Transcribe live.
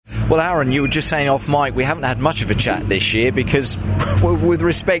Well, Aaron, you were just saying off mic, we haven't had much of a chat this year because, with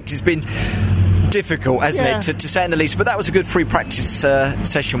respect, it's been difficult, hasn't it, to say in the least. But that was a good free practice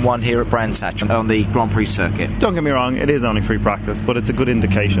session one here at Brands Hatch on the Grand Prix circuit. Don't get me wrong, it is only free practice, but it's a good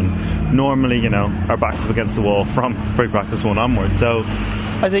indication. Normally, our back's up against the wall from free practice one onward. So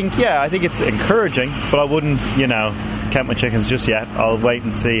I think it's encouraging, but I wouldn't, count my chickens just yet. I'll wait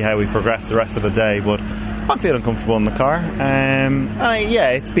and see how we progress the rest of the day, but I'm feeling comfortable in the car.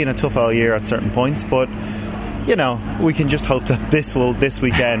 It's been a tough all year at certain points, but we can just hope that this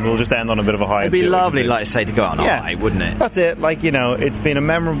weekend will just end on a bit of a high. It'd be lovely, like I say, to go on a high, wouldn't it? That's it. It's been a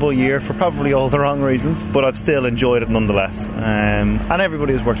memorable year for probably all the wrong reasons, but I've still enjoyed it nonetheless. And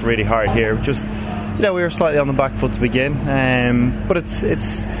everybody has worked really hard here. Just, we were slightly on the back foot to begin, but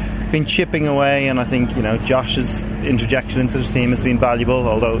it's been chipping away, and I think Josh's interjection into the team has been valuable.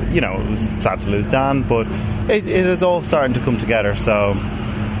 Although it was sad to lose Dan, but it is all starting to come together. So.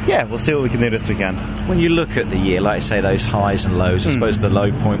 Yeah, we'll see what we can do this weekend. When you look at the year, like I say, those highs and lows, I suppose the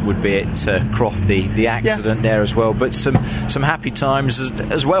low point would be at Croft, the accident there as well, but some happy times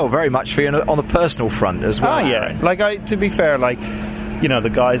as well, very much for you on the personal front as well. To be fair,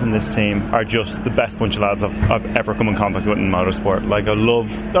 the guys in this team are just the best bunch of lads I've ever come in contact with in motorsport.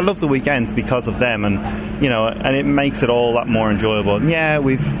 I love the weekends because of them, and and it makes it all that more enjoyable. And yeah,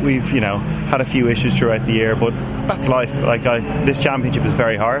 we've had a few issues throughout the year, but that's life. This championship is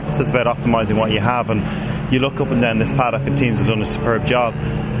very hard, so it's about optimising what you have, and you look up and down this paddock and teams have done a superb job.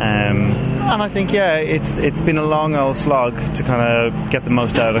 And I think it's been a long old slog to kind of get the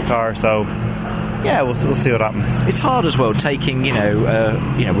most out of the car. So. Yeah, we'll see what happens. It's hard as well, taking, with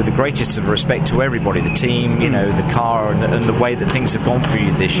the greatest of respect to everybody, the team, the car, and the way that things have gone for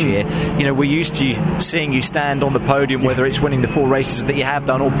you this year. We're used to seeing you stand on the podium, whether it's winning the 4 races that you have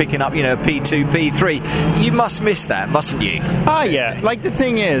done or picking up, P2, P3. You must miss that, mustn't you? The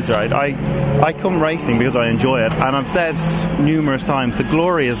thing is, right, I come racing because I enjoy it, and I've said numerous times, the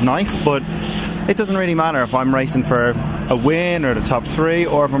glory is nice, but it doesn't really matter if I'm racing for a win or the top 3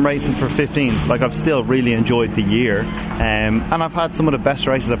 or if I'm racing for 15th. I've still really enjoyed the year, and I've had some of the best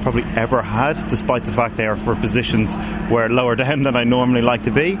races I've probably ever had, despite the fact they are for positions where lower down than I normally like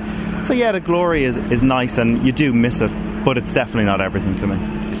to be. So yeah, the glory is nice, and you do miss it, but it's definitely not everything to me.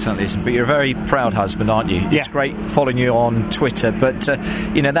 It certainly isn't, but you're a very proud husband, aren't you? It's great following you on Twitter, but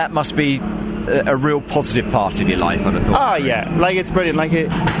that must be a real positive part of your life, I'd have thought. It's brilliant.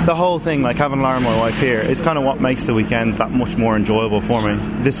 The whole thing, having Lauren, my wife, here, is kind of what makes the weekends that much more enjoyable for me.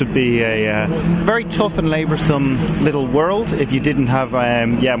 This would be a very tough and laboursome little world if you didn't have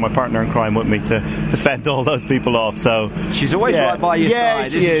my partner in crime with me to fend all those people off. So she's always right by your side,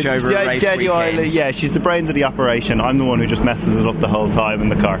 isn't she, over a race weekend? Yeah, she's the brains of the operation. I'm the one who just messes it up the whole time in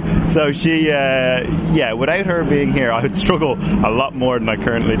the car. So she, without her being here, I would struggle a lot more than I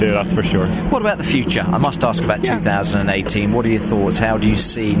currently do, that's for sure. What about the future? I must ask about 2018. What are your thoughts? How do you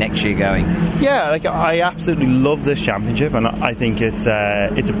see next year going? I absolutely love this championship, and I think it's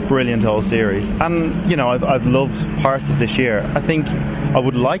a brilliant whole series. And I've loved parts of this year. I think I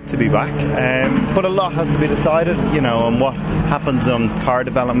would like to be back, but a lot has to be decided. On what happens on car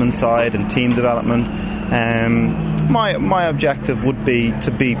development side and team development. My objective would be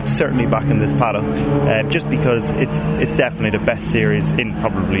to be certainly back in this paddock, just because it's definitely the best series in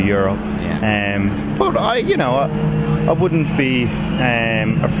probably Europe. But I wouldn't be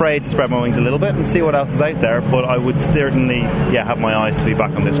afraid to spread my wings a little bit and see what else is out there, but I would certainly have my eyes to be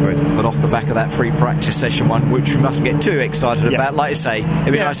back on this grid. But off the back of that free practice session one, which we mustn't get too excited about, like I say,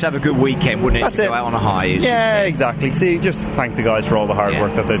 it'd be nice to have a good weekend, wouldn't it? That's to go out on a high. Exactly. See, just thank the guys for all the hard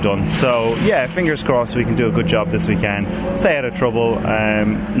work that they've done. So fingers crossed we can do a good job this weekend, stay out of trouble,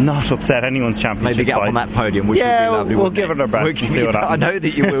 not upset anyone's championship maybe get fight. up on that podium, which would be lovely. We'll give it our best and see what happens. I know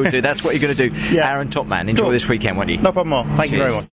that you will do. That's what you're going to do. Aaron, top man, enjoy this weekend, won't you? No problem at all. Thank you very much.